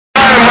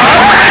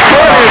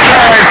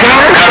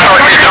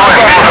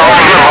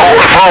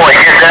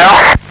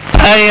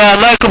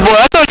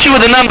you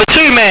with the number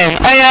 2 man.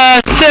 Hey,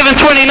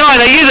 729,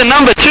 are you the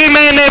number 2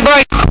 man there, bro?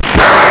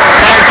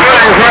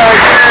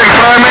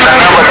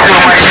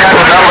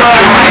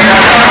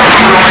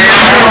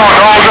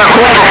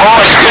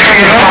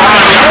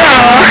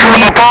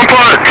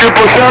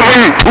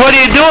 What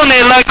are you doing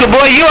there, local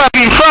boy? You up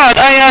in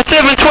front. Hey,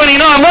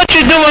 729, what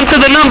you doing to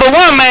the number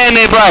 1 man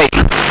there, bro?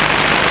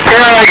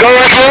 Yeah, go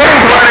again.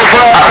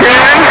 25, 10.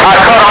 I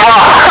cut him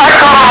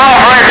off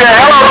right there.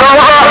 Hello,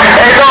 Dozer.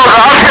 Hey, Dozer,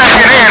 I'm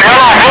checking in.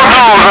 Hello,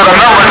 Dozer, the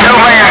number 2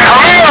 man.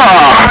 Come here.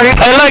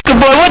 Hey, local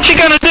boy, what you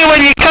gonna do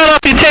when you cut off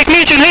your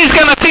technician? Who's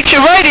gonna fix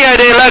your radio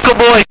there, local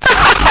boy?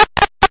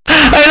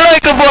 Hey,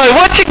 local boy,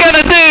 what you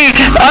gonna do?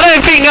 I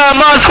don't think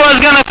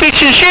modsquad's gonna fix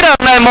your shit up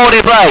no more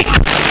there, bro.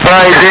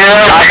 Right there.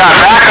 I got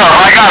backup.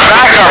 I got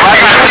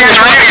 10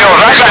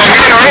 radios.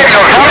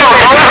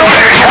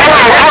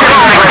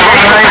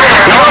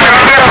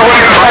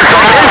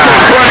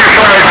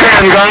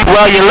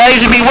 Well, your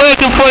laser be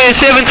working for you,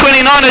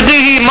 729. I do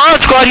hear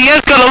modsquad. He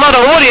has got a lot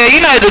of audio. You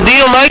know the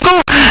deal,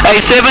 local. Hey,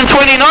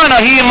 729,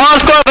 I hear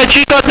modsquad, but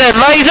you got that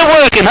laser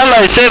working.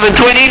 Hello,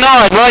 729,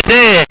 right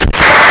there.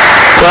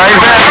 Right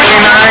back,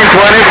 29,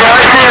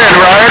 25, 10.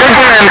 Right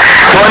again.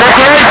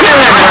 25,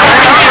 10.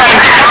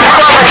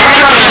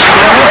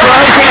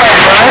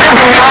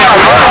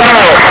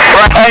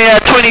 Hey,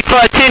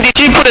 2510, did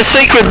you put a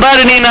secret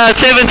button in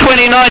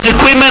 729's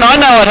equipment? I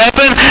know what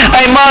happened.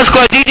 Hey,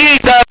 modsquad, did you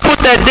put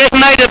that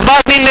detonator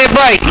button in there,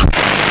 break?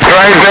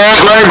 Right back.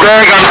 I'm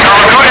doing that,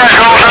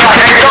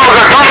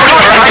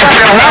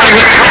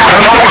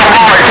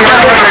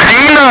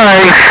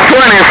 D9,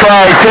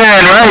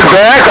 2510, right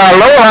back.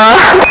 Aloha.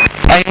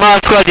 Hey,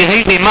 modsquad, you're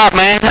heating him up,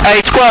 man.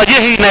 Hey, squad,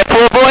 you're heating that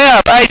poor boy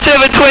up. Hey,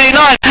 729,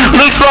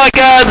 looks like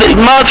the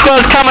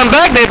modsquad's coming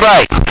back there,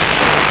 break.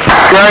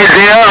 Right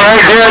there, D9,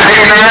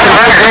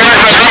 right there.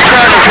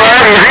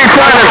 Is he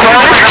trying to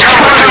fight?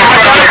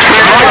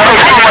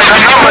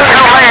 The number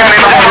 2 man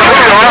in the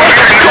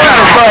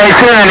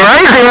 2510,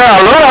 right there.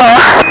 Aloha.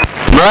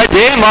 Right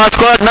there,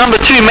 modsquad, number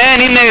 2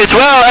 man in there as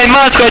well. Hey,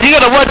 modsquad, you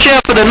gotta watch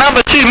out for the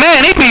number 2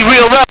 man. He'd be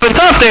real rough and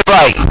tough there,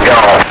 break.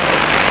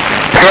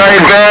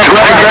 Right back.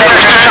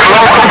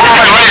 Local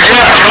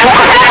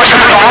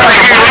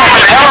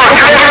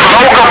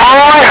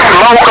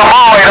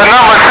boy, the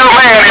number 2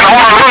 man in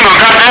Honolulu,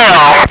 goddamn.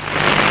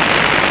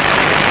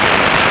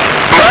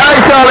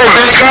 Right, Charlie,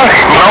 Baker.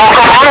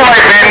 Local boy,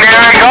 been there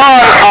and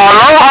gone.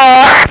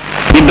 Aloha.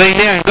 You've been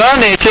there and gone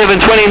there,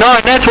 729,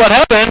 that's what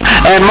happened.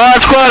 And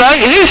modsquad,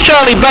 hey, who's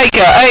Charlie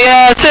Baker? Hey,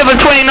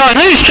 729,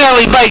 who's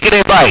Charlie Baker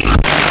there, break?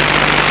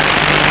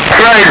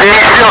 Right, he's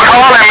still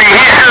calling me.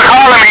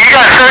 He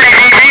got 30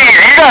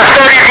 DVs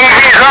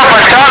up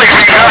on Charlie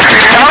Baker.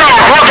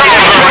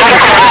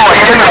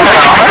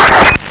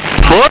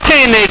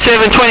 14 there,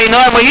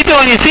 729. Well, you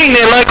doing your thing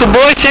there, local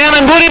boy.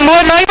 Sounding good in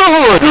my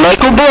neighborhood.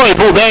 Local boy,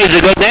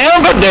 bulldozer, got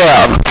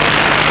down.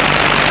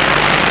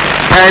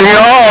 And you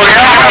know, he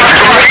got to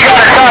start his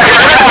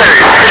battery.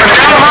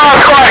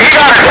 He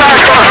got to start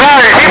those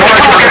batteries. He been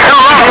talking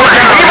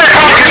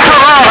too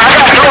long. I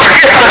got no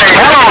skip today.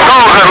 Hello,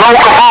 Dozer,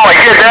 local boy,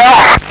 get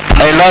down.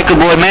 Hey, local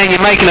boy, man, you're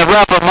making it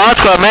rough on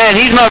modsquad, man.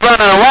 He's not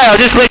running away. I'll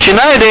just let you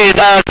know there,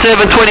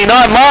 729.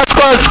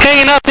 Modsquad's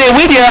keying up there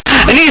with you,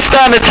 and he's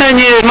starting to turn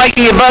you,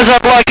 making you buzz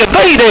up like a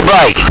bee there,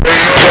 break. He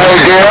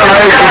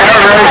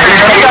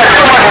got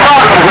too much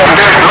problems up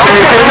there.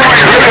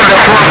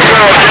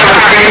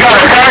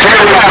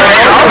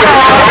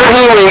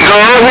 Here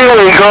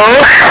we go.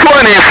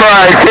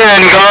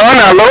 2510 gone.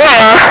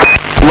 Aloha.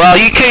 Well,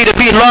 you keyed a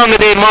bit longer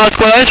there,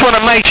 modsquad. I just want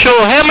to make sure.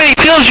 How many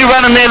pills you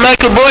running there,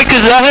 local boy?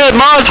 Because I heard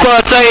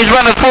modsquad say he's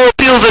running 4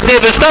 pills of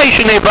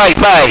devastation there, break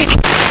page.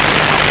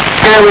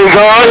 Here we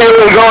go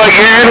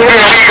again.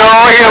 Here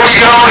we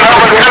go.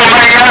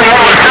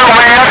 Number 2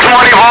 man,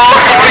 20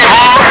 volts,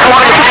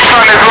 20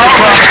 on his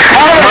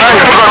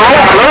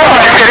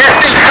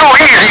It's too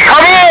easy.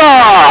 Come here.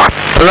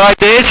 Right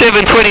there,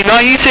 729.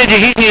 You said you're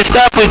hitting your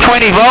stuff with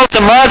 20 volts,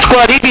 and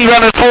modsquad, he'd be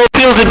running 4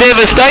 pills of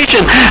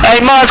devastation.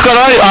 Hey, modsquad,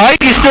 I hope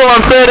you're still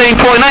on 13.8,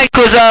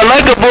 because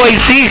local boy,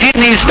 he's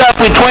hitting his stuff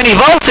with 20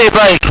 volts there,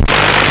 break.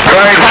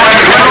 Right,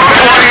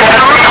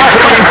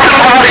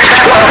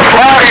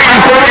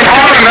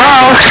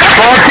 now,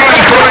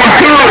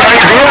 14.2,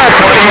 right there,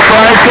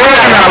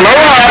 2510,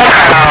 aloha.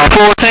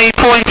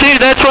 14.2,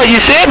 that's what you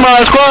said,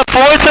 modsquad,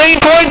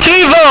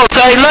 14.2 volts.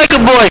 Hey, local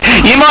boy,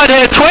 you might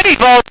have 20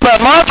 volts, but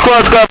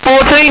modsquad's got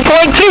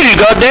 14.2.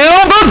 Got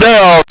down.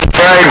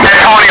 Right, that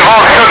 20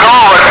 volts took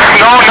over.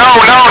 No,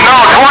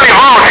 20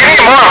 volts, you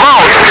need more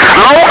volts.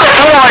 Local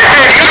boy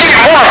said you need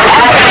more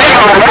volts.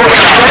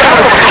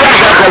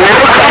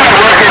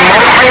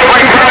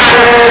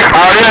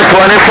 Out here,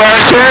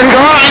 2510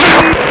 gone.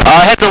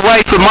 I had to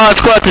wait for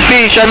modsquad to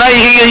finish. I know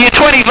your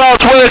 20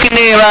 volts working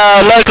there,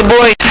 local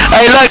boy.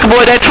 Hey, local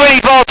boy, that 20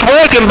 volts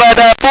working, but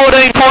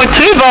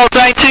 14.2 volts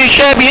ain't too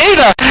shabby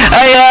either.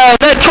 Hey,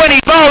 that 20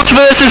 volts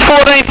versus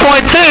 14.2,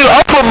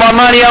 I'll put my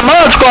money on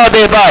modsquad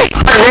there, mate.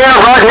 Yeah,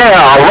 right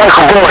now,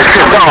 local boy,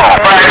 sit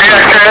down. Right there,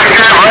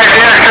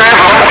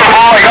 Steph, local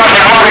boy, got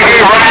the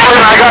money,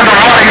 I got the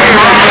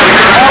money.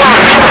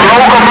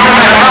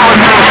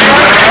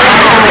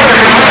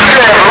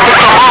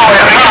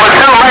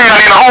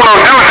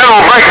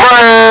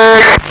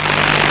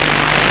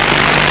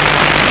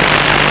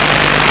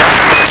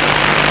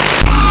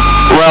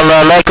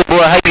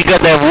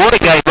 got that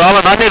Watergate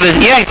rolling.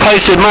 You ain't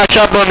posted much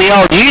up on the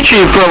old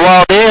YouTube for a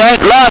while there.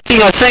 Last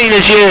thing I seen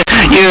is your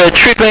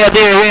trip out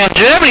there around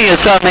Germany or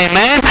something,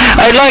 man.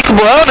 Hey,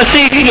 local boy, I want to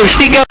see if you can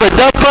stick up a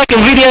dub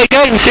fucking video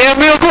gate and sound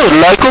real good.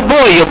 Local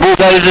boy, your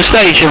bulldozer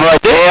station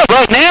right there,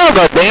 right now,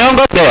 got down.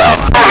 Yeah,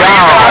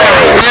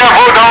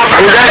 Bulldog.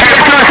 Is that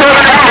your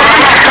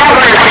 270?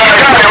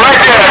 Right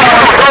there.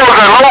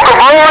 Bulldozer, local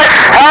boy.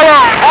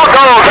 Hello,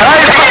 Bulldozer.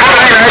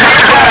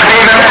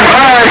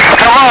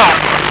 Come on.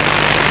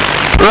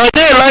 Right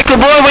there,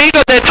 local boy, well, you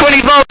got that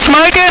 20 volt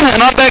smoking,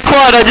 and I'm back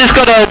quiet. I just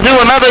got to do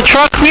another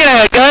truck. You know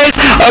how it goes.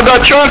 I've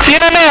got trucks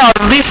in and out.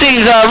 This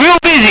thing's real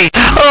busy.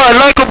 Alright,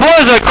 local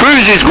boys, that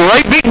cruise is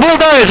great. Big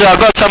bulldozer. I've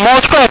got some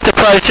more scrap to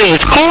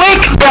process.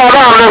 Click! Yeah,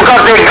 they've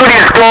got the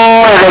goodies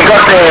store, and they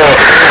got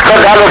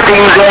the other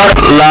things there.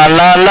 La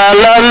la la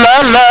la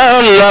la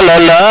la la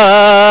la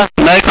la.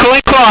 No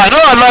coin crying.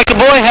 Alright, local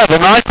boy, have a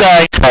nice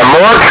day. And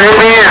more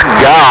tributes,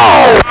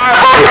 go.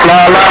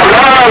 La la la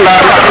la la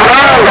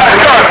la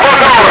la.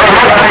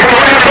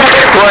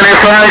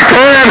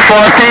 2510,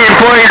 14.02,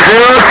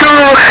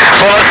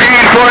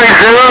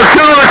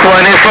 14.02,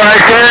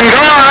 2510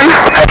 gone.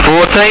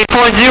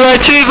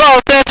 14.02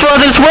 volts, that's what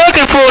it's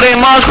working for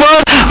there,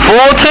 modsquad.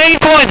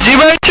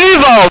 14.02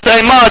 volts,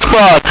 hey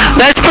modsquad.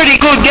 That's pretty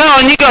good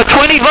going. You got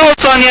 20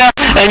 volts on you,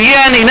 and you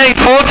only need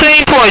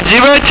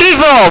 14.02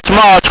 volts.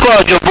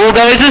 Modsquad, your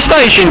bulldozer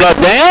station got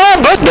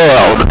down, but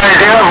down. Right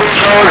there,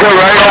 bulldozer,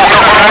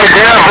 right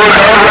there,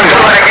 bulldozer,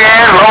 going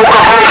again, local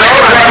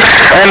bulldozer.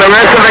 And the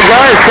rest of the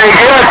guys take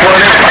it,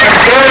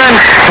 2610,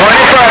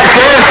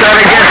 2510,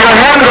 trying to get your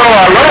handle,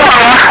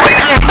 aloha.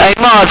 Hey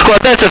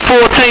modsquad, that's a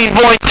 14.2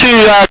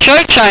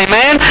 choke chain,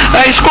 man.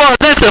 Hey squad,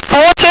 that's a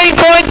 14.20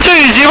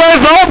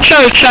 volt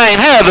choke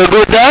chain. Have a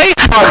good day.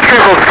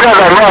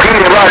 777, right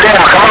here, right there,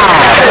 come on.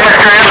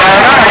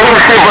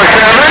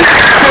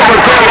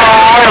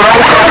 777,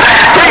 local.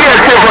 Take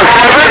it,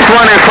 777,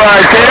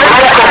 2510,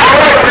 local.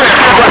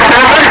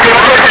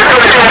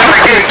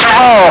 777, come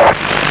on.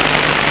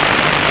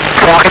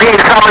 I need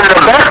something to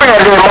the best man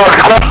there,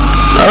 modsquad.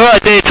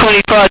 Alright there,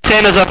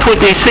 2510 as I put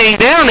this thing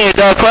down there,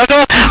 dog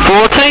fucker.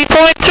 14.20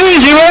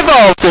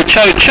 volts, a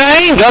choke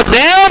chain, got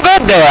down,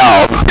 got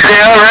down.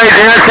 Yeah, right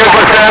there,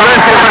 777,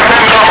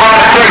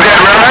 take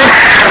that ride.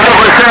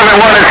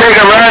 777, want to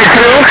take a ride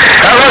too?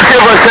 Hello,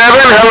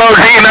 777, hello,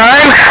 D9.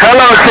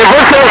 Hello,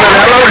 777,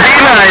 hello,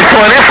 D9.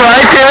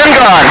 2510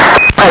 gone.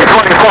 Hey,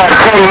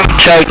 2510.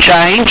 Choke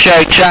chain,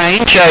 choke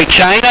chain, choke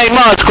chain. Hey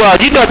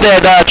modsquad, you got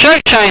that choke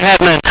chain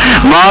happening.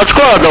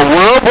 Modsquad, the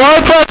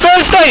worldwide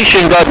plateau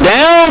station, got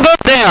down, got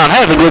down.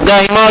 Have a good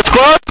day,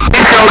 modsquad.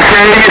 Choke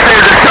chain, you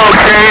see the choke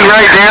chain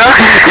right there?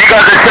 You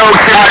got the choke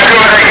chain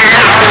doing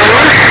again.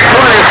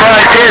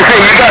 2510, see,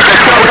 you got the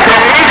choke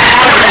chain.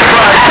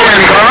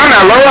 2510 gone,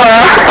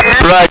 aloha.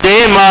 Right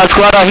there,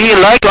 modsquad, I hear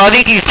local. I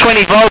think his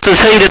 20 volts is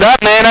heated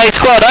up, man. Hey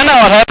squad, I know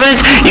what happens.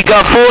 You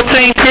got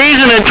 14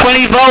 cruising and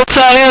 20 volts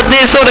out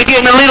there sort of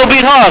getting a little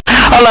bit hot.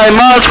 Hello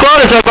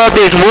modsquad, as I got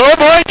this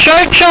worldwide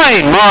choke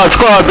chain.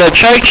 Modsquad, the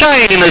choke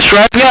chain in the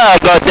strap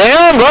yard got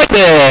down right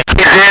there.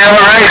 Yeah,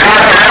 right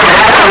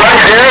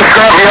there,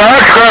 scrub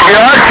yard,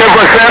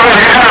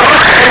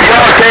 777.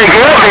 Y'all take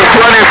it, be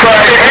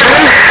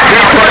 2510, be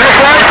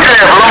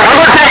 2510. I'm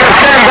going to take a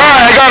standby.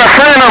 I got a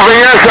friend over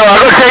here, so I'm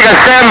going to take a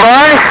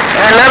standby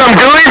and let him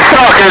do his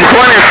talking.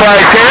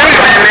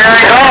 2510, and there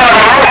I go.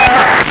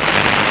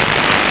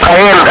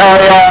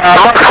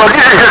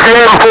 This is just the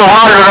M400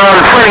 on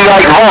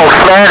 28 volts,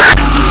 man.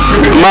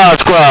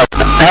 Modsquad,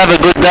 have a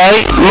good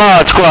day.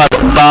 Modsquad,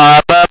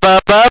 ba ba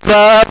ba ba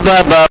ba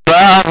ba ba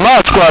ba.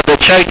 Modsquad, the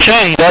choke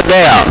chain got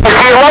down. If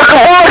you look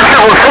at what you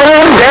were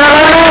saying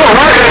down there,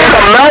 what is the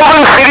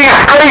Melbourne City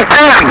Street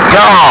is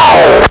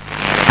gone.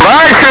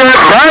 Bicep,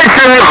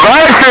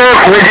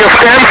 with your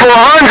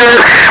M400,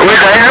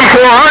 with the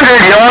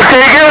M400, y'all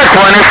take it,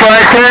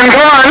 2510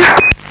 gone.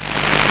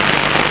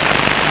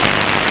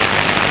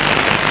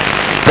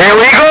 Here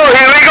we go,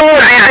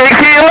 DJ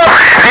key up,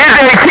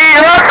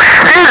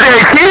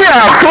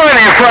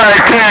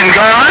 2510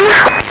 gone.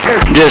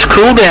 Just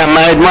cool down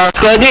mode,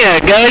 modsquad. Yeah,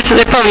 guys,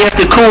 they probably have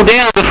to cool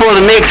down before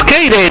the next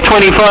key there,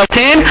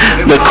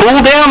 2510. The cool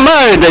down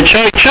mode, the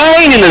choke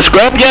chain in the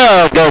scrap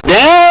yard go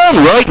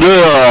down right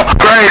there.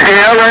 Right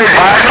there, right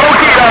there. No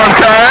key on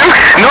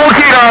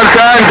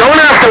time, don't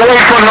have to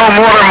wait for no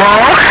motor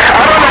more.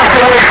 I don't have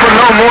to wait for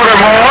no motor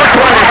more.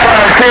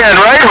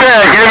 2510, right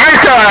back, every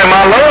time,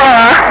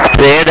 aloha.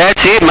 Yeah, that's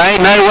it, mate.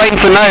 No waiting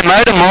for no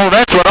motor more.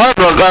 That's what I've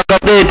got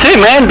up there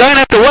too, man. Don't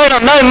have to wait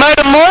on no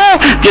motor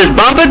more. Just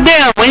bump it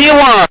down when you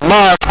want.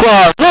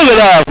 Modsquad, look at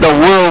that. The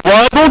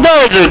worldwide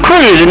bulldozer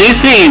cruising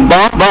this thing.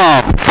 Bump,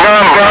 bump.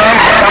 Right there.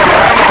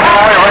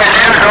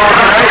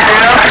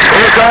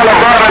 It's all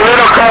about a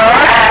little car.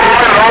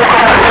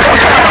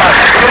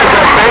 It's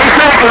a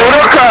basic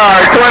little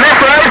car.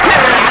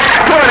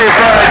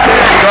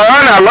 2510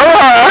 gone,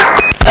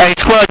 aloha. Hey,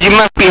 squad, you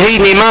must be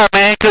heating him up,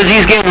 man, because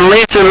he's getting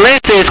less and less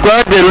there,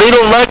 squad. The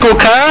little local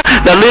car,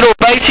 the little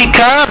basic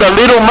car, the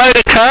little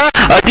motor car.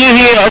 I do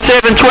hear a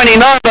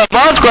 729, but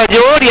Mod Squad,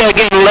 your audio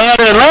getting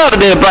louder and louder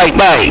there, Break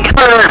Bake.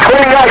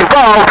 28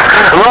 volts,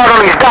 right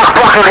on his duck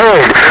fucking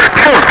head.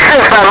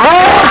 Since the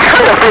Lord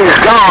Ship is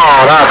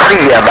gone, I'll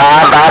see you.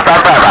 Bye, bye,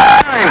 bye, bye, bye.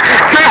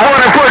 You want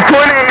to put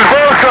 28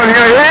 volts on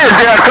your head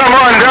there, come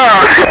on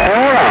down.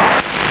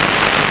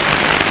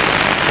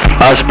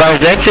 I suppose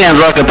that sounds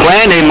like a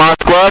plan there, Mod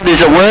Squad. Is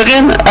it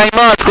working? Hey,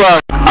 Mod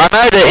Squad, I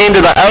know the end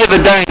of the over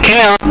don't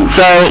count,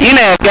 so you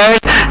know how it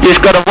goes.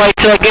 Just gotta wait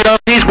till I get off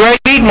this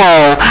great big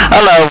mall.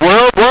 Hello,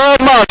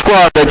 worldwide Mod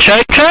Squad, the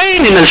choke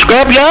train in the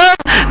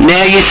scrapyard.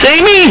 Now you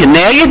see me,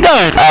 now you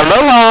don't.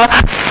 Aloha.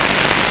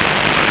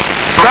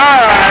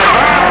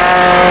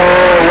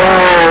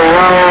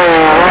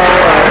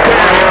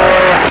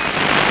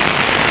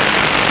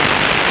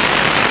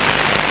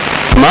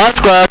 Mod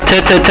Squad,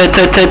 aloha.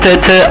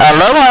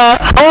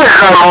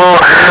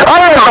 I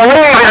don't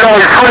believe in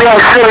those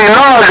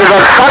 2879s. There's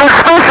a sun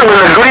special in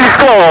the green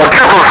store.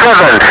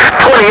 777,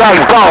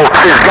 28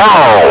 volts is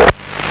gone.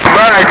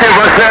 Alright,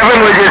 777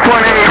 with your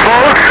 28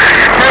 volts.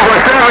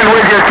 777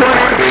 with your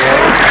 28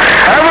 volts.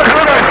 Have a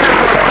good one,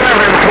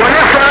 777.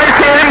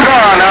 25, 10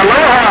 gone.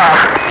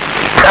 Aloha.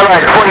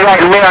 Alright,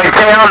 28 Mary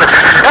Town.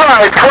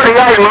 Alright,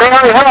 28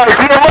 Mary. Alright,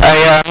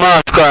 hey,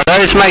 Mod Squad, I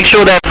just make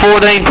sure that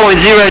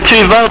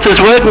 14.02 volts is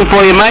working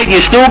for you, mate.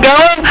 You still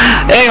going?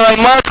 Anyway,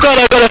 Mod Squad,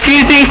 I've got a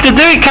few things to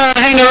do. Can't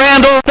hang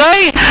around all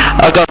day.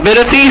 I've got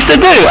better things to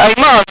do. Hey,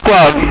 Mod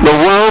Squad, the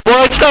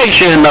worldwide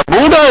station, the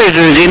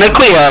bulldozer's in the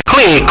clear.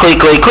 Click, click,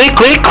 click, click,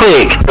 click,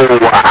 click.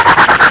 28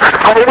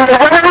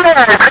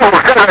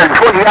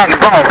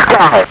 volts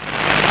gone.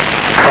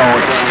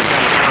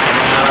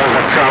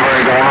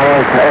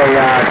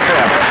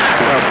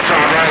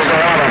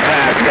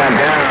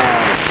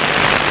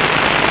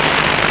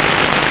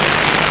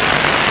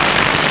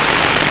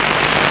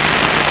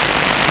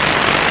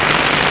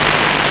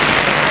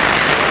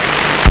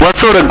 What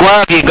sort of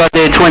guava you got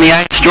there,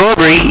 28?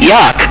 Strawberry?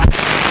 Yuck. Come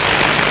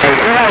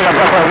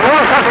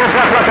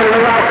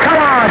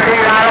on,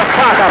 Gina, let's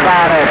talk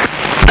about it.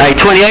 Hey,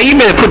 28, you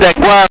better put that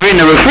guava in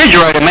the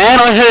refrigerator, man.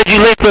 I heard you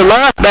left the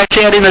last batch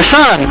out in the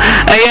sun.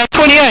 Hey,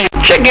 28,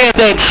 check out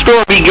that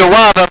strawberry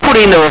guava. Put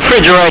it in the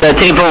refrigerator,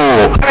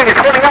 Temple. Hey,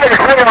 28 is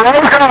taking a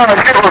long time.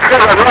 People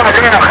still are right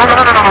there. Come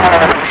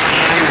on.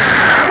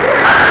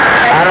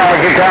 I don't know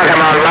what you're talking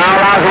about,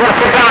 Lala.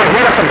 What's the time?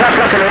 Get up the best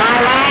looking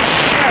Lala.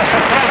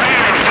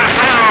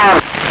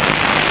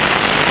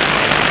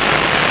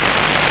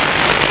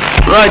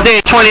 Right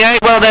there, 28.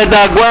 Well, that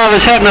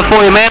guava's happening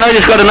for you, man. I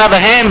just got another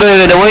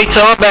hamburger to eat,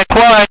 so I'm back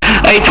quiet.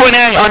 Hey,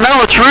 28, I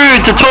know it's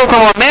rude to talk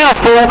on my mouth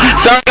full,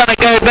 so I'm going to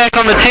go back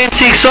on the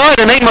 10-6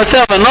 side and eat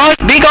myself a nice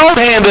big old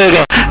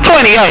hamburger.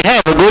 28,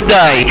 have a good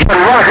day.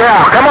 Rush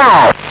out, come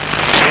on.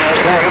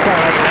 He's going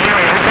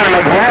to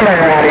make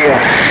hamburger out of you.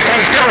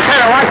 Hey, still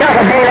said, watch out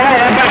for being out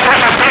of you. Just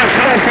have a first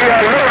look to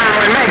your lure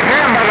and make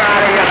hamburger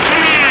out of you.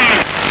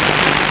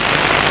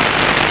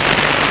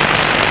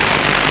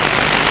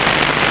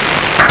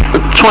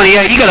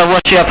 28, you gotta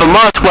watch out for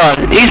Mod Squad.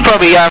 He's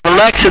probably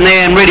relaxing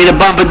there and ready to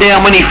bump it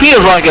down when he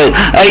feels like it.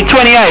 Hey,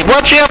 28,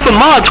 watch out for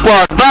Mod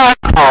Squad, but...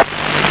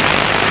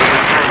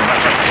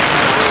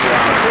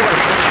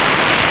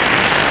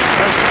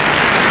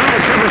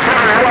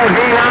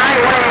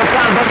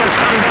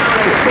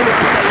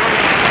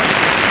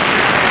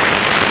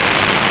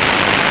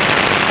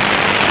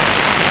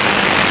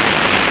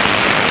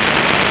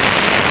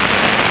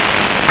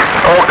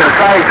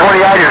 Say 28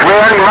 is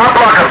round him up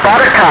like a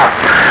buttercup.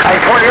 Hey,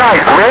 28,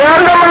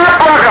 round him up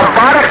like a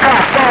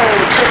buttercup.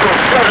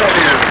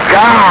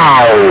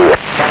 Go!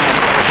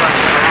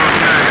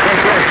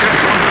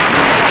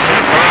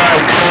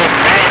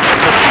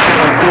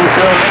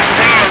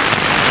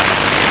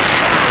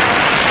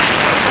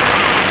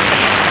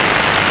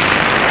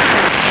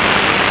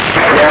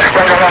 Yeah,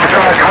 stay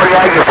alongside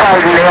 28, you're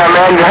fighting now,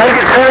 man. You hold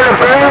your turn and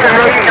burn, and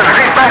then you can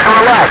sit back and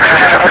relax.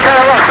 I tell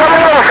you what,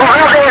 someone else will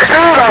out there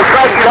too, they'll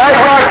say you out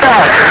like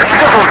that.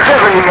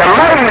 777, you're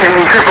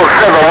amazing,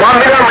 777. 1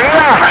 minute I'm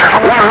here,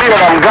 1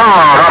 minute I'm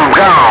gone, I'm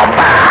gone.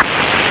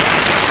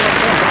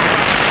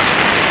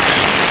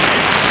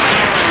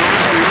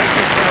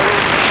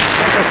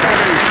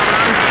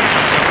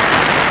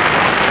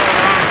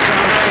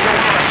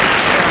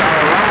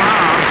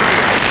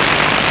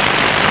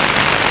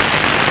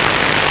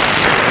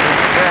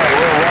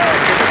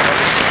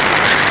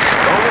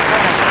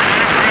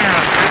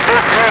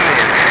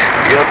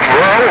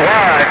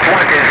 Worldwide,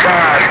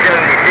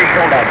 2576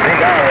 on that big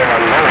iron,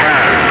 aloha.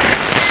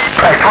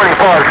 Hey,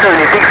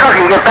 2576, I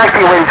can get back to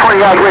you in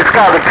 28 with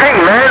Scarlet T,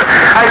 man.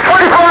 Hey,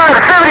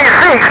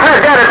 2576,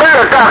 there's that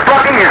about it, Doc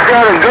Bucky, you're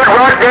sounding good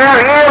right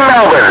down here in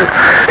Melbourne.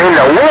 In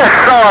the west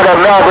side of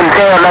Melbourne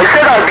town. They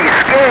said I'd be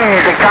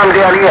scared to come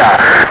down here.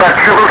 But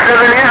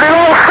 777 isn't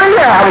all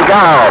fear. I'm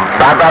gone.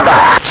 Bye, bye,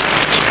 bye.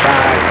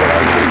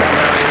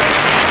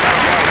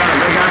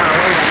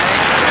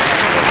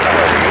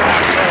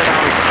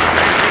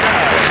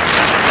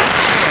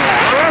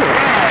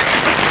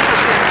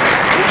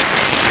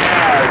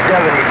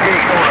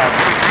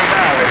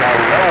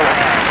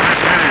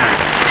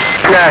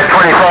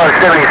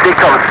 2576,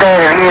 I'm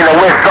standing here in the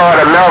west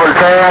side of Melbourne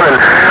town, and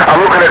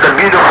I'm looking at the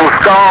beautiful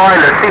sky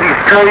and the city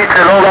streets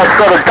and all that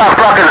sort of duck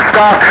and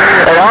stuff,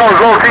 and I was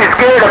all too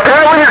scared to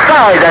tell what you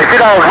say. They said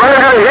I was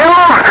running to the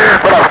hills,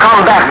 but I've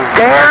come back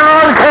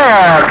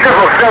downtown.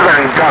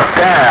 777 duck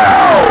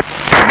down.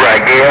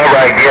 Right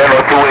there,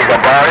 no two ways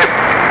about it.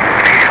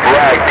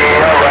 Right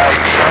there.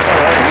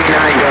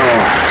 Here I go.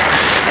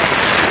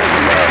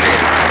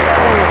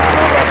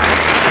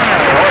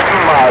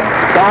 Working my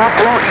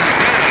doctor.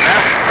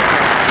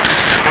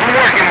 I'm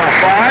working on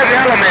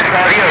 5 elements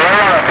out here right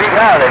on a big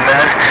island,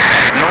 man.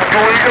 No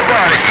two ways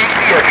about it.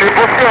 EPA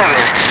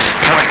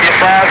 777,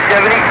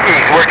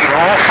 2576, working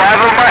all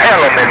 5 of my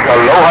elements.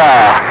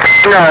 Aloha.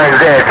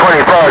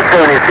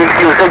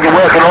 2576, you said you're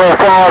working all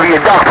 5 of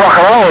your duck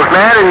holes,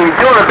 man, and you're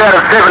doing about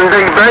a 7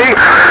 dB.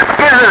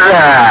 This is,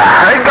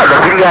 they've got the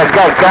video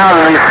gate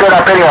going and set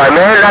up anyway,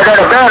 man. No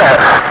doubt about it.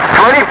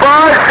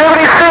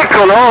 2576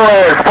 on all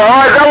those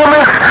 5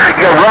 elements.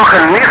 You're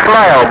rocking this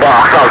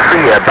mailbox. I'll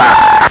see you.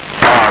 Bye.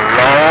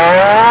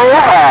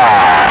 Aloha.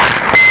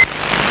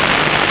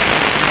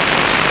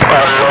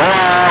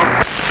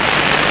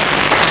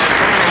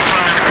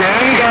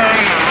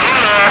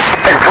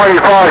 And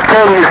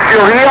 2510, you're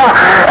still here.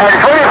 And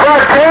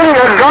 2510,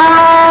 you're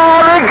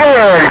gone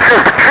again.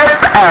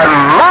 Trip and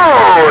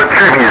more.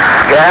 Tribute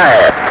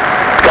sky.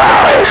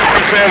 Guys.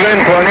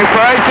 7,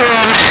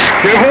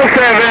 2510.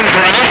 777,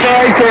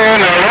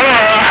 2510.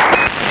 Aloha. 2510.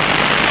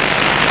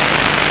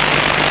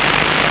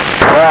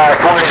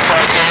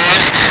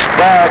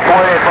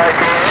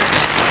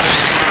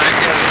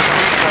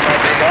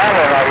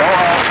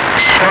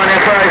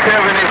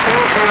 2572,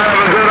 so have a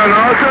good one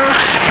also.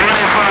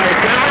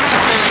 2576,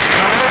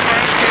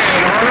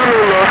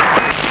 Honolulu.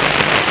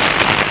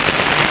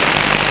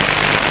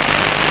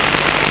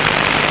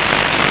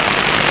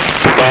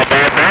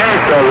 Bye-bye,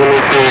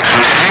 76,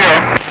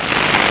 here.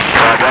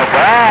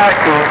 Bye-bye,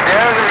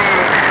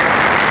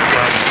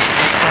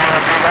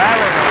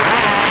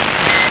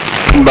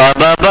 270.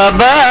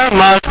 Bye-bye,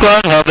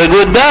 modsquad, have a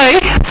good day.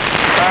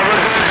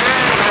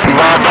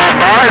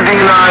 Bye,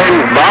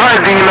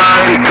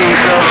 D9,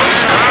 T7.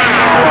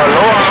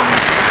 Aloha.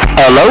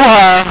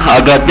 Aloha, I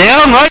got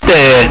down right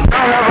there.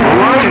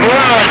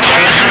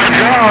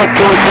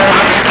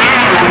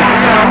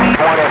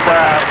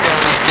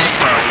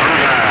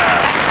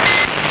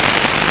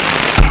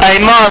 Hey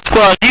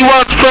modsquad, you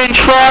want French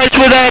fries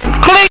with that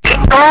click?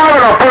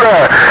 I'll put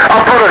a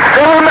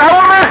 7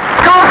 element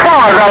to a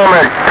 5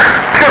 element.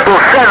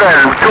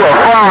 777 to a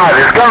 5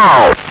 is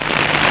gone.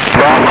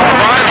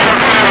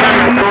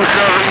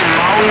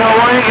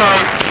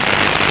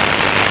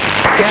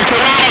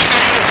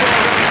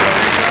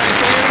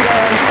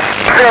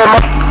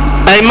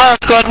 Hey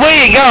modsquad, where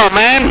you going,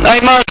 man?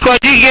 Hey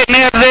modsquad, you getting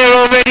out of there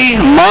already?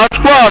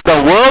 Modsquad, the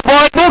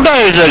worldwide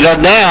bulldozer,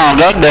 got down.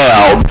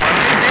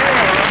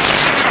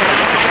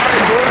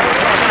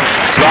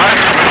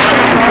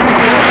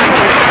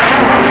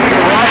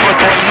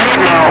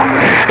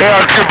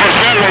 Yeah,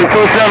 777,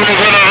 270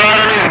 gonna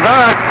run his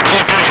back.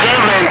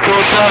 777,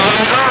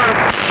 270 gone.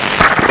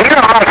 You're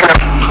not making a...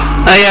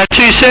 Hey,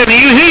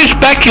 270, whose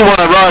back you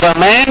want to ride on,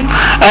 man?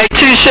 Hey,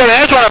 270,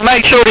 I just want to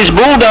make sure this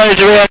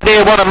bulldozer out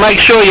there, want to make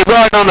sure you're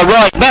riding on the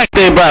right back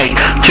there, mate.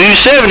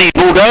 270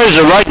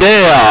 bulldozer right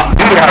there. Yeah,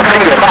 I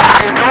think you're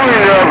back. It's only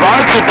the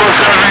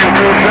 777,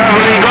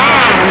 270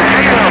 gone.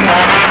 See them,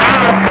 man.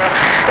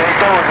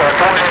 It's always a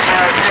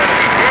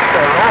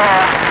 2576,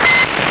 Aloha.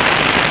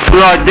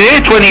 Right there,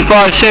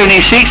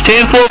 2576,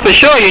 10-4 for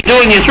sure. You're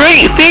doing your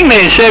thing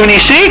there,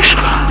 76,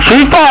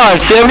 25,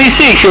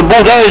 76. Your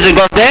bulldozer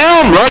got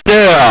down right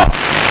there.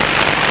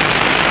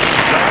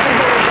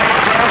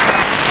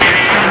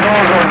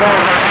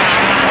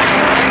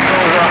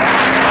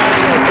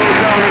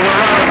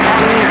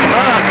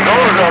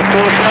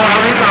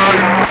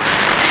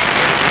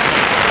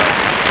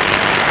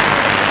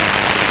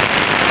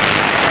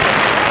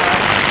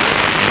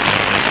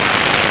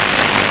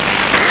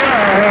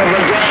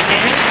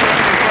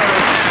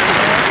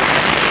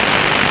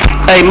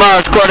 Hey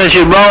modsquad, as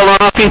you roll on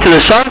up into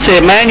the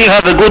sunset, man, you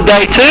have a good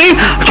day too.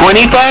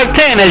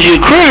 2510 as you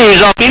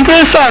cruise up into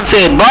the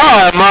sunset.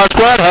 Bye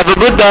modsquad, have a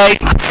good day.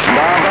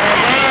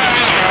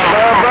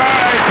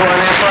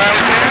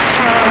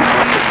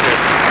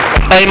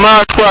 Hey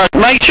modsquad,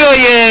 make sure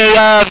you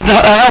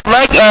help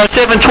Lake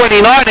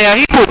 729 now.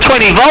 He put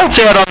 20 volts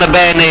out on the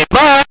band there.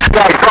 Bye.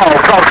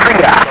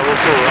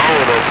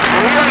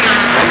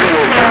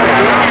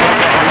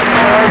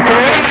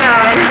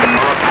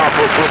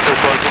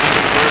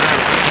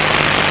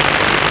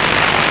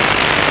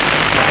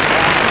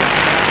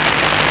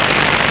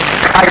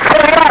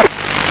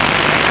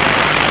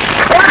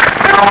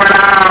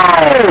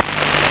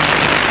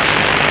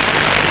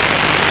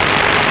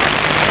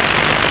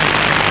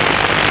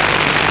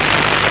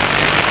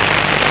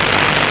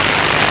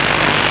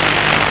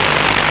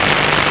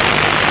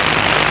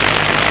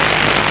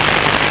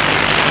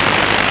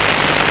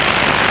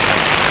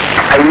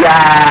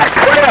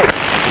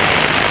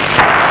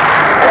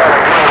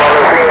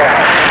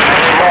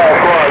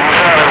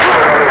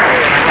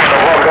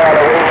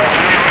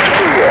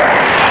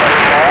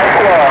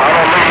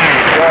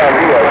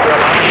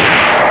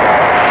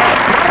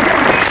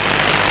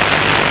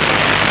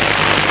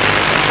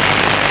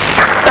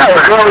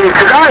 earlier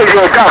today,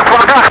 you duck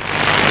fucker.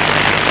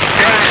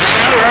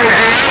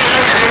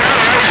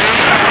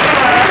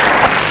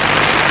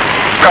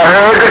 I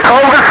heard the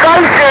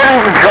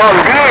conversation. John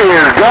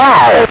Deere's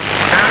gone.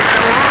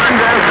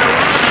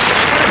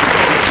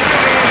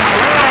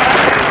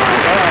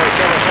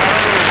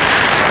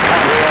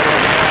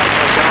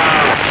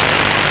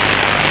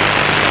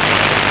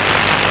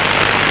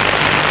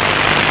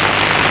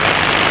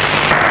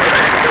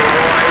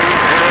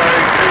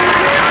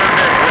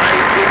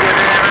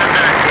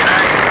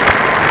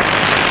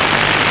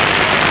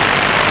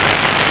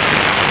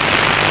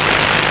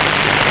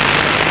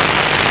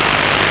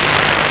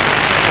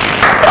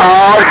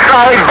 Oh,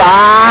 say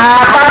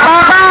bye, bye,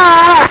 bye,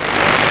 bye.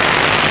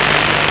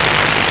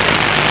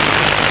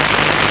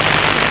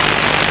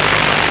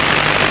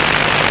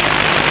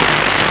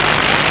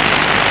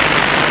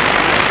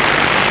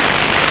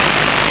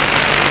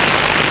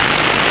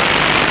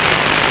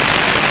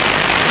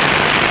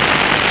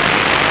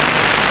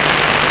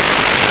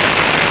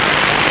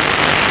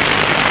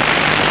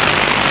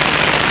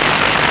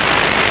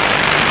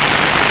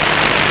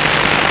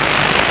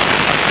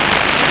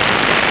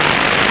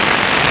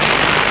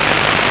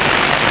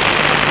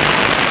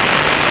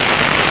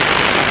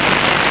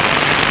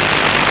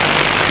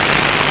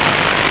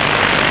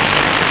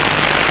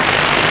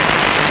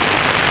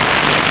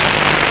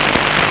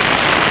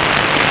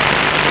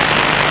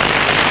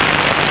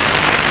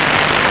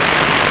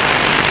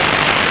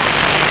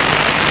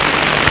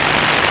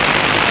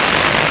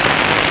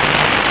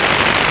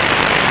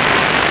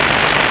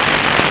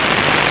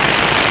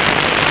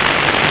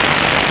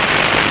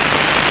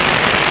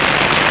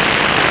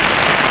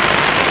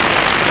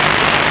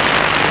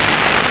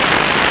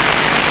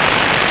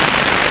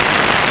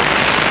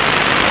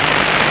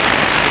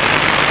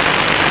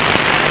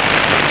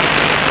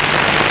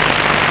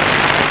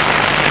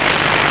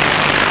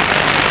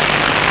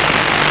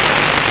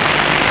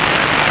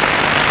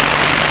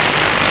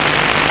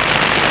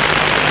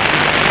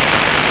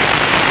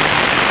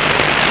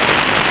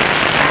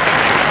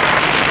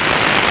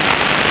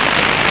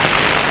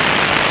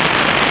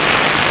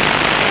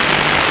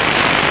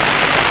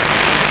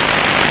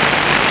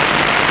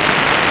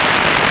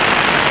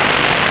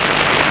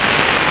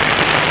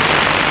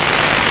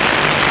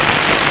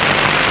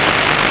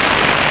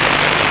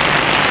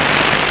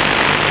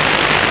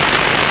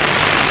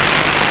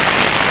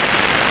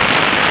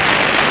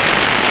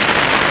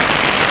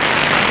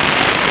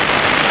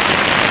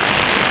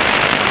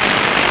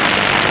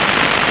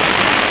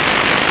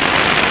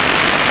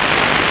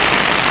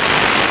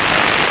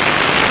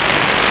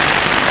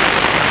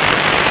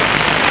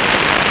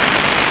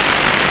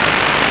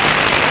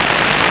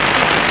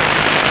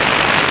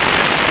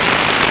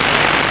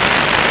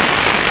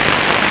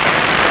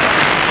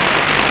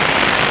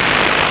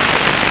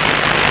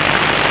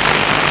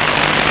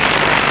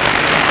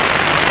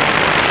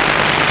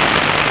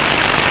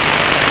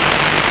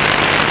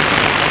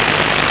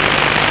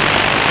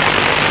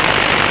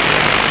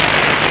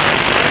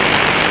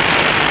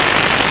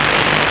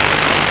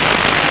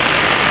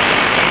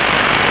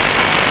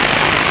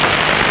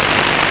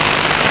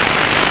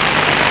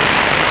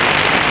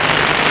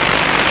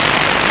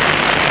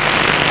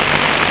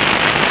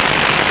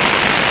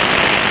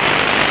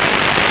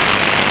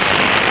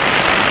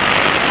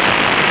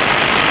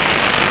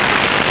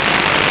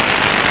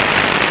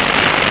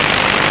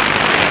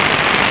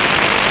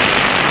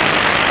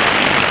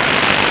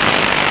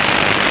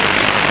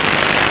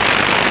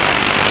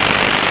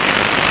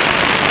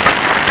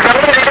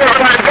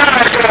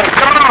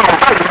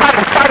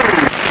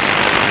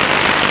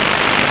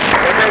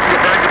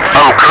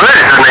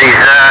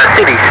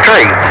 City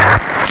streets.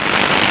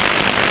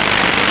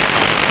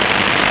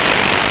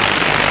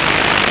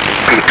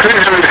 You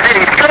cruising the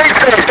city streets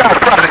there, Doc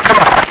Brother,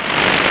 come on.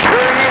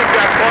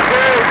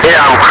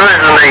 Yeah, I'm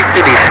cruising these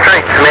city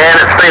streets, man.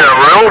 It's been a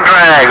real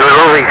drag with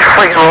all these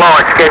freaking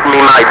lights getting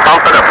me, mate,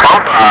 bumper to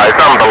bumper. It's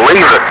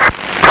unbelievable.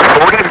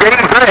 40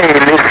 dB,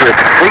 this is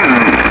C.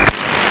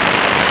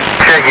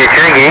 Shaggy,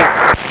 shaggy.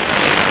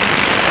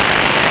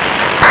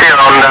 Still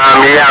on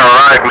the Yarra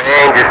Road,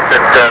 man, just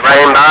at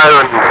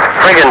Rainbow, and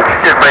friggin'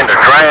 just been a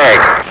drag.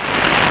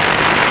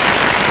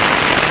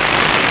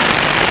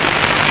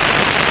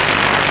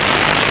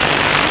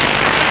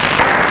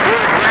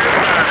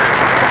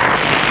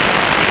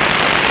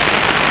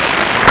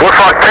 Looks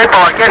like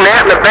people are getting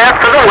out and about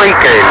for the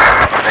weekend.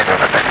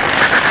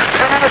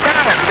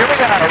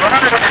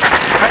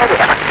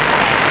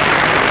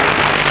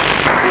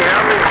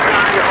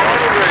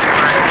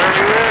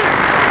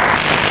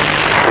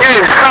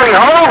 Yeah, Sonny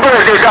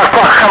Holmberg is up,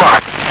 come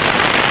on.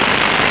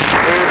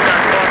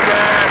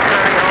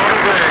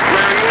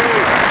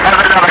 Have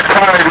another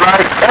card,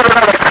 mate. Have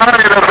another card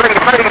and a big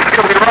face.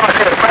 You'll be right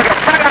there.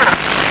 Bugger.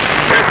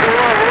 That's the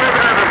one we're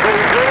going to be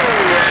doing.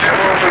 It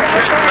will be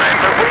just mate,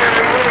 but we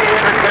haven't really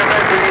ever come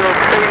up with your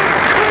team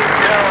sweet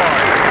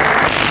joy.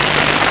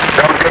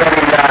 Come down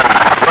in,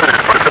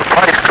 what's the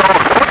place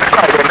called? What's the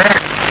place, man?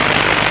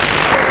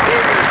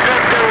 It's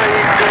certainly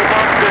into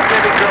what's the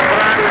city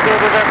comprado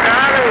over the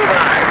car,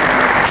 mate.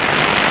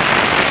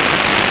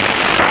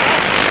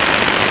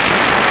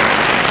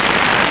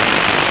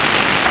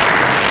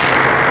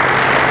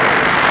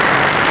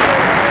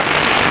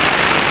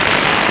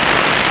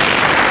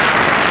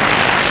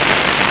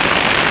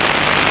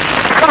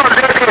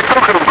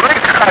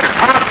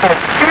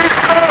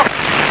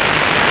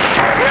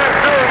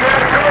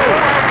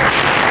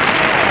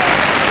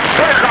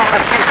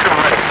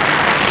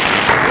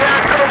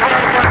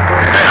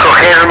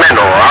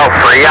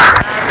 see ya.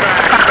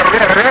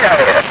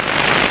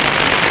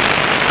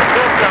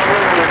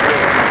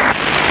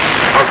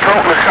 I'm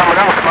talking to someone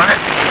else, mate.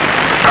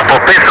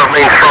 Well, this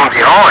means from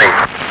behind.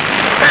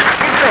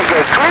 You think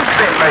a clip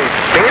that may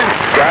bend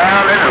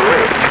down and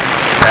lick.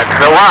 That's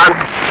the one.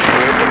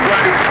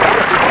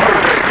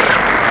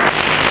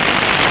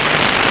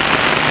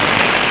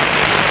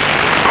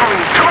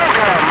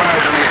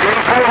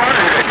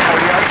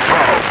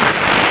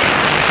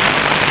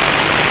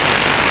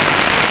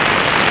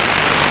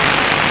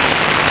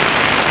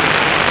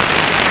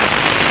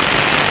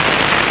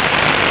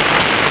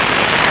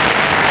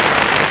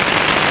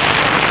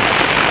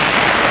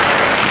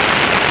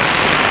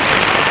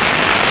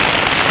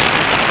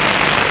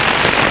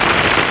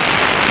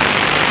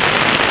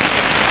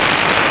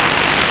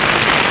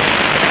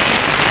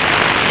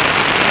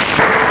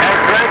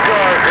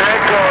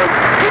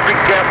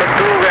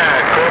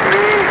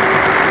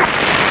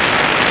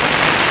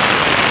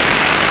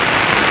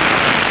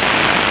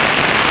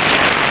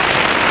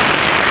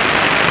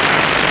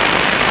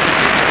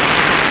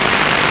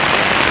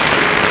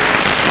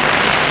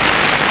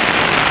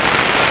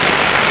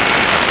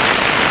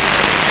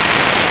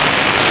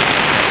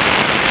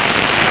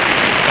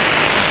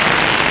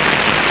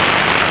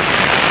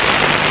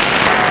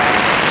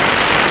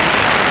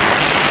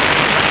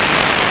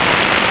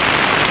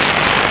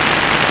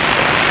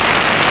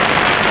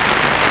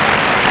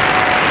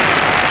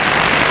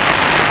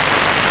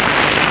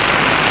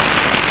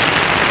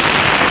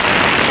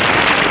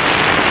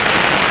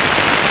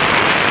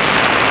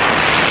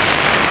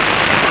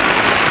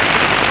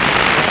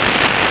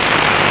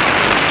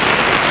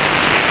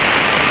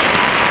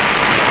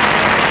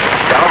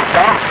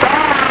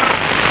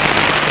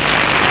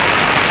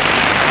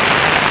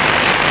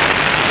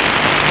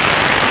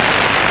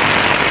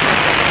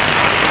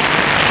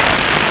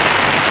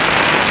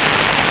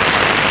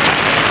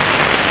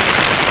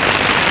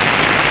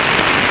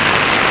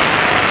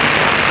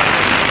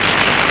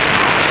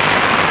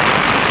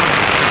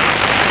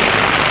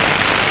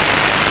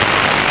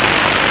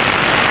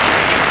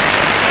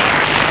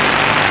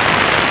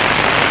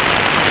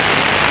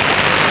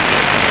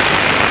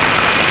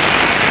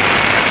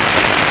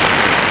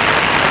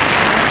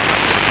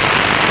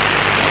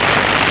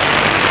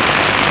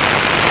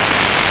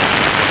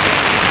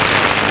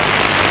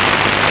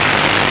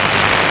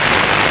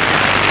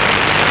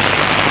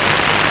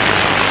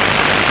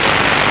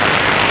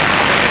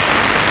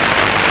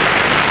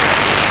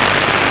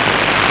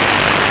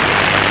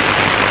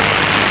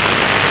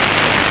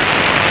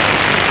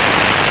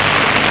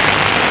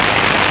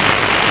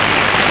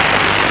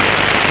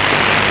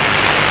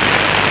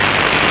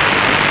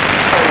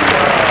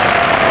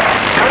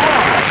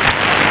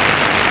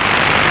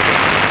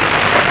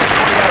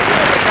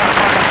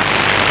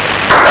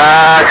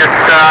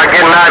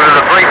 Getting over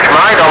the breach,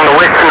 mate, on the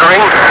western ring.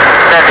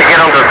 About to get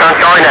onto the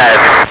Sunshine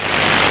Ave.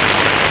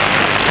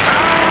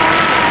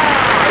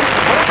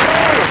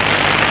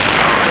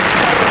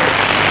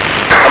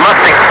 I must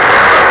think.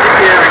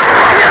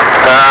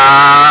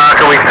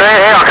 Can we see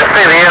here? I can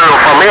see the aerial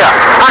from here.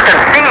 I can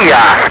see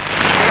ya.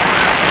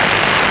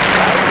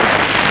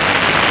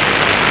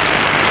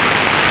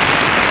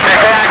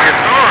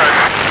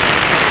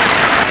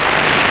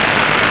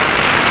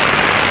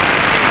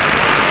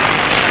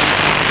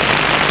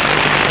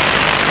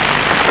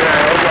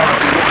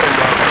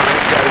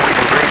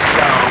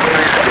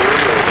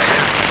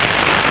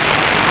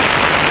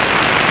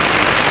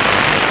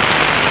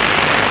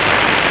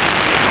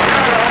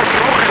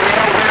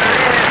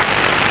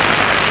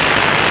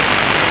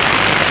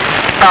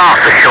 Oh,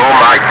 for sure,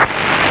 mate.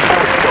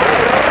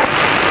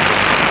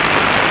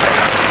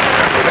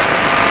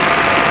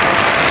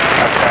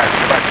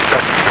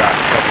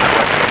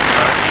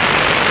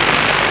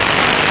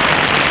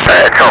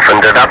 It's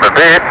softened it up a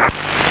bit.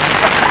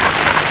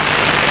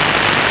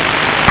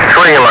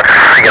 Swinging like a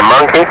friggin'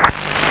 monkey.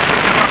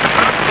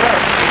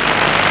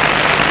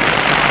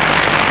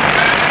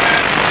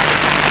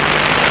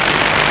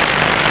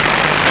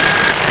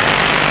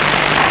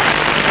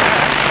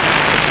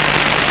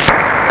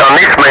 On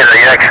this meter,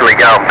 you're actually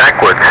going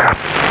backwards.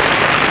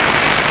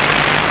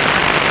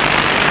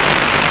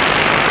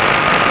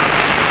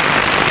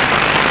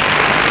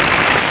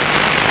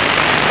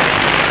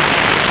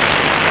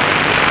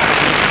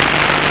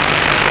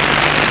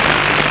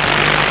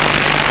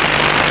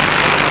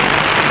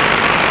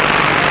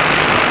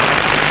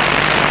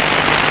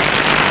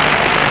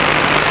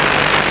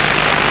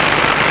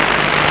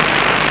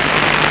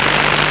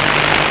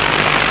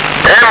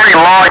 Every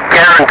light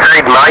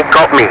guaranteed, mate,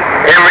 got me.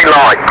 Every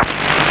light.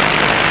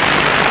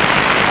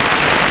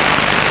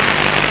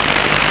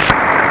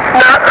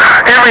 No,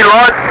 every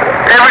light,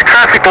 every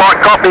traffic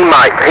light got me,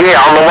 mate. Here,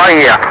 on the way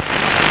here.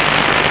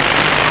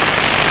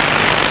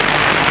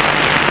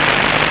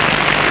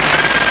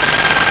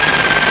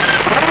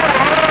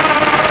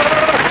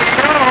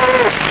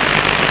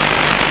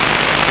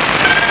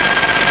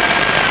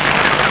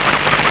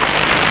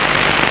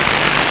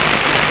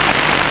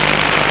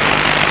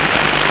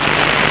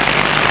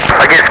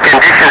 I guess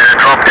conditions have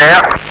dropped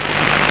out.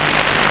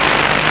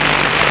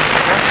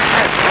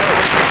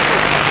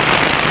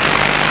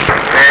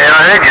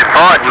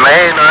 fighting,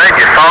 man. I heard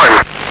you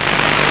fighting.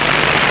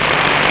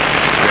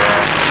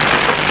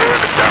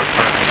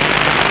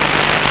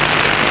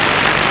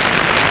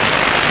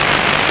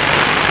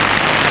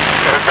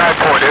 There's no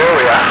point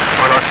earlier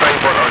when I seen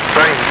what I'd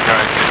seen,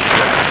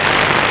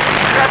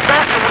 that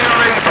back and we're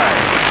on eBay.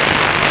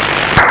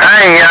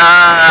 Hey,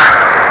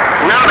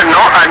 number 9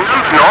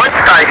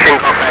 station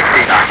got back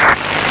to you.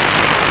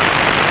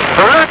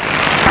 Huh?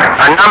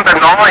 A number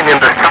 9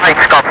 in the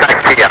States got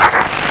back to you.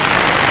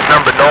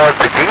 Number 9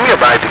 Virginia,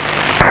 baby.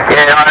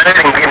 Yeah, I heard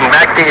him getting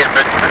back to you,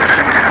 but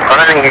I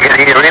don't think you could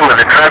hear him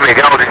with the traffic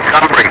out in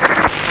Sunbury.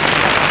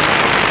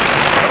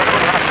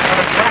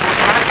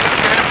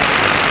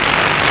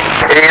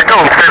 Yeah, you're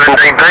doing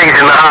 17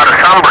 Bs in the heart of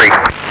Sunbury.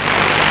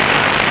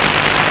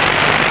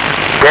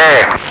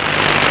 Yeah.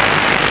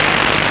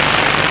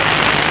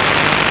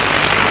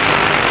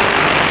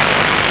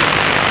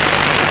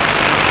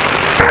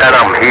 And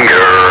I'm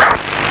here.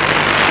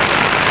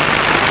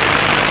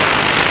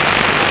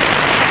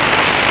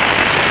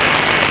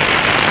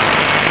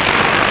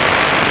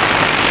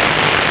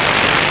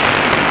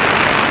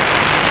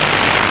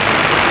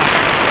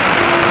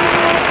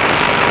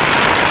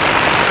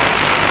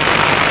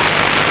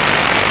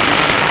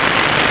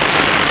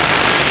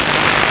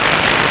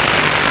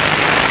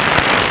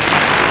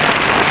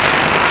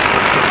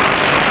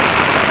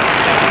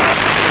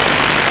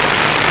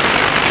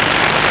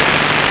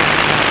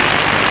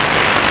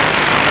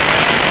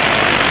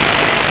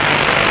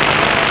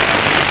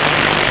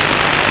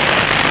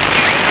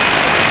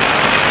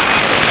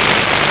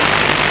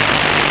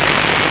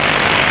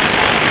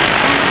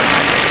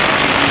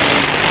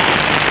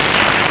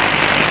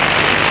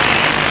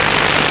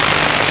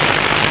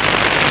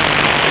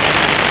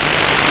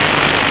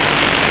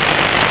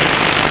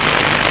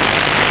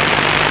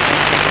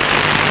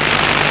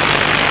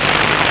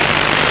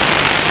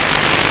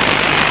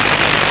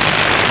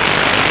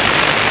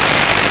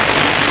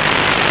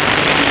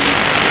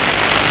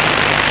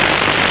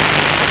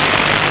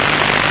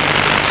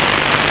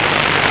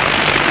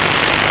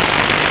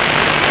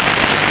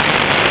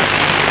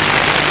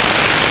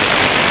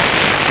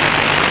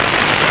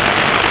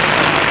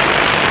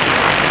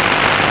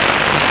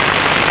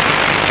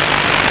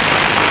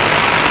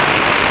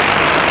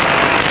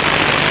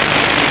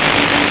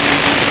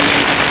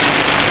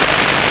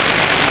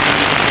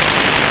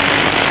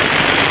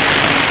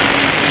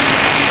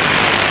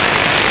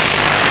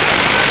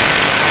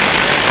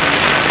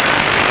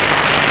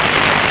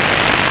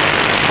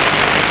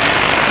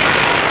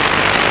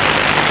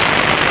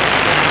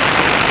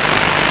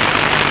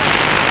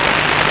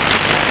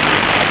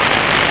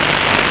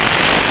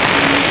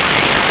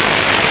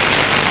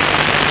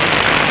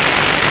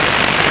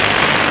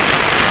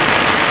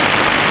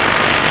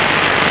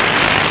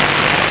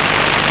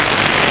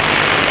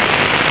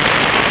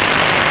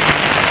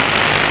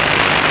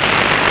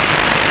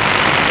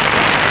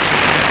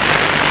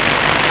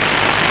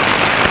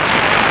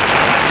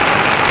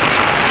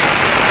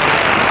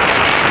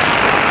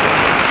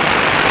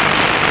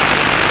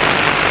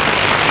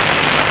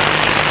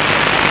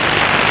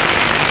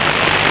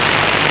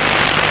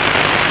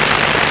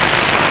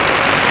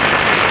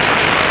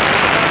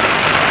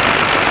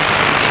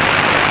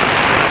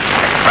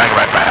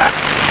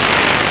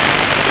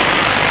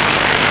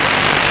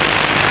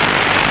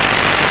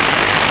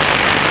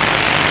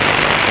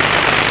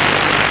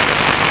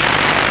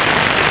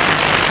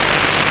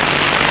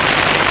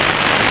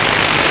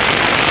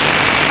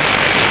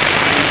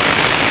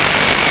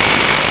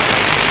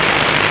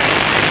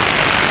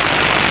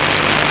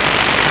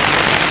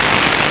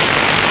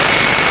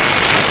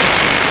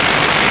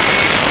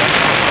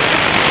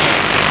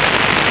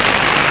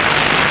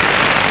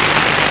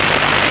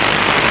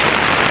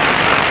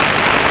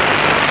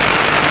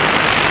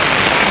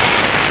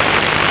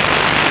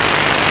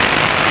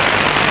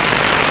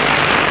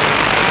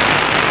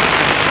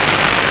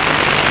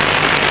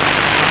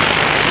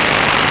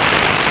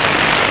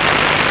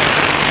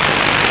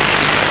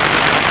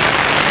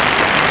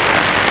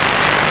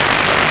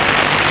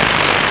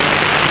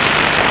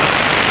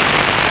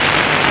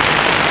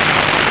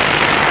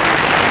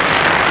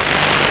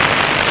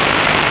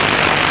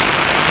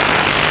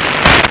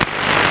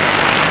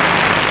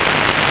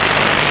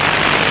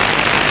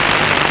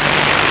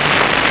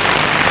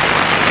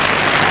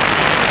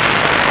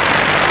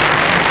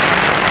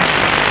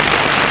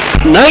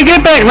 No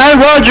get back, no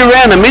roger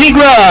around the mini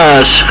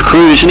grass.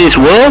 Cruising his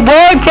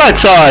worldwide flat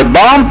side.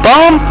 Bomb,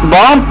 bomb,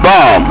 bomb,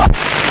 bomb.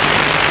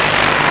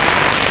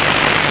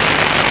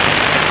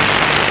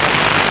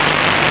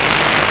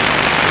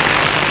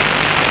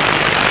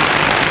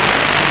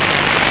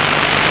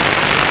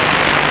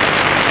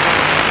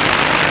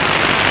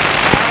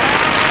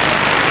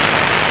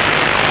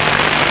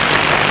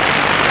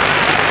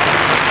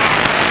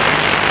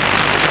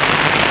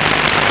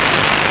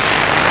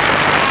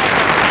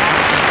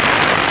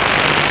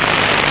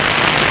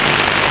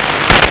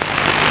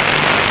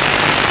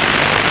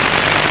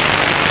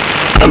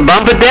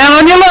 Bump it down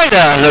on you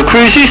later. The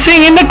cruiser's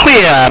singing the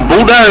clear.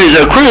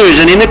 Bulldozer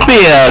cruising in the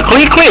clear.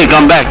 Clear, clear.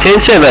 Come back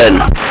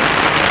 10-7.